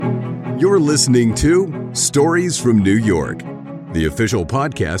You're listening to Stories from New York, the official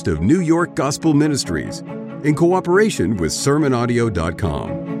podcast of New York Gospel Ministries, in cooperation with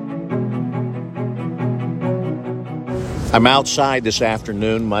SermonAudio.com. I'm outside this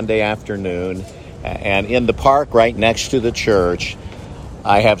afternoon, Monday afternoon, and in the park right next to the church,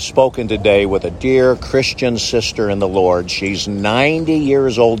 I have spoken today with a dear Christian sister in the Lord. She's 90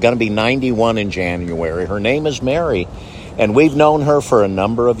 years old, going to be 91 in January. Her name is Mary, and we've known her for a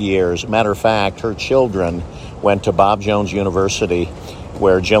number of years. Matter of fact, her children went to Bob Jones University,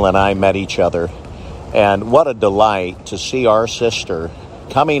 where Jill and I met each other. And what a delight to see our sister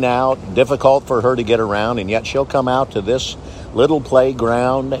coming out. Difficult for her to get around, and yet she'll come out to this little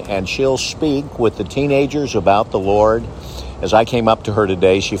playground and she'll speak with the teenagers about the Lord. As I came up to her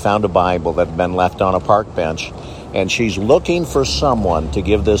today, she found a Bible that had been left on a park bench, and she's looking for someone to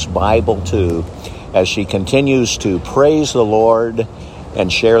give this Bible to as she continues to praise the Lord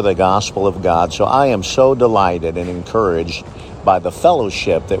and share the gospel of God. So I am so delighted and encouraged by the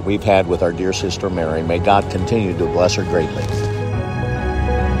fellowship that we've had with our dear sister Mary. May God continue to bless her greatly.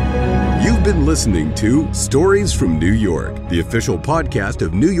 You've been listening to Stories from New York, the official podcast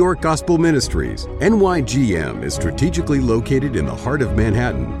of New York Gospel Ministries. NYGM is strategically located in the heart of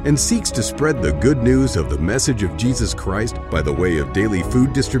Manhattan and seeks to spread the good news of the message of Jesus Christ by the way of daily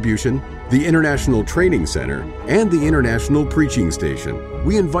food distribution, the International Training Center, and the International Preaching Station.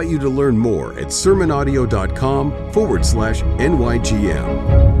 We invite you to learn more at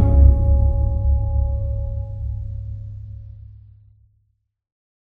SermonAudio.com/NYGM.